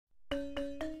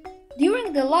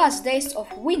During the last days of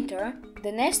winter,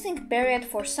 the nesting period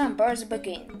for some birds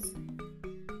begins.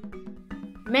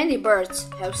 Many birds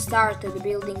have started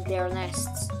building their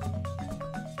nests.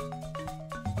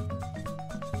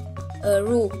 A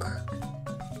rook.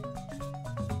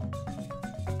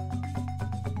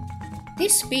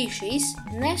 This species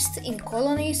nests in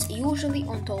colonies, usually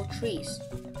on tall trees.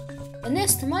 The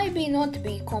nest might not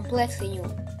be completely new.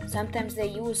 Sometimes they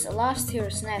use last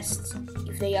year's nests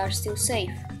if they are still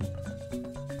safe.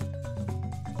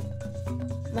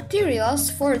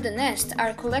 Materials for the nest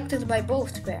are collected by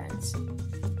both parents.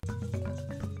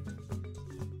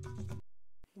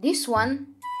 This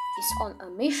one is on a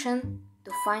mission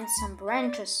to find some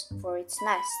branches for its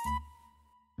nest.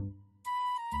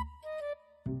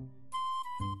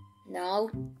 Now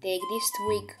take this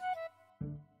twig.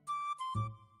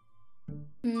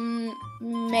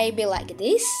 Maybe like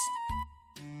this?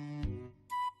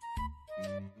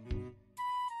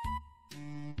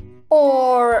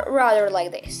 Or rather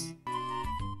like this.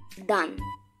 Done.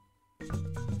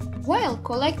 While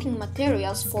collecting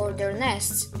materials for their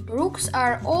nests, rooks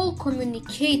are all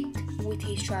communicate with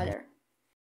each other.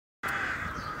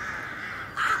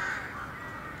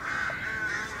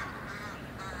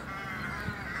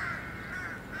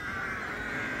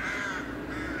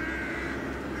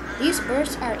 These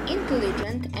birds are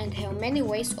intelligent and have many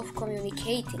ways of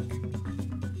communicating.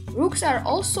 Rooks are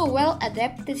also well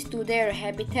adapted to their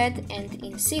habitat, and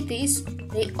in cities,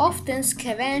 they often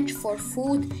scavenge for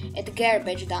food at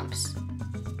garbage dumps.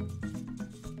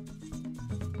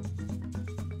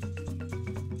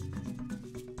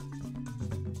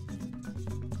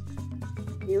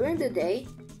 During the day,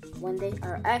 when they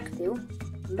are active,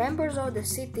 members of the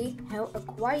city have a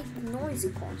quite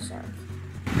noisy concert.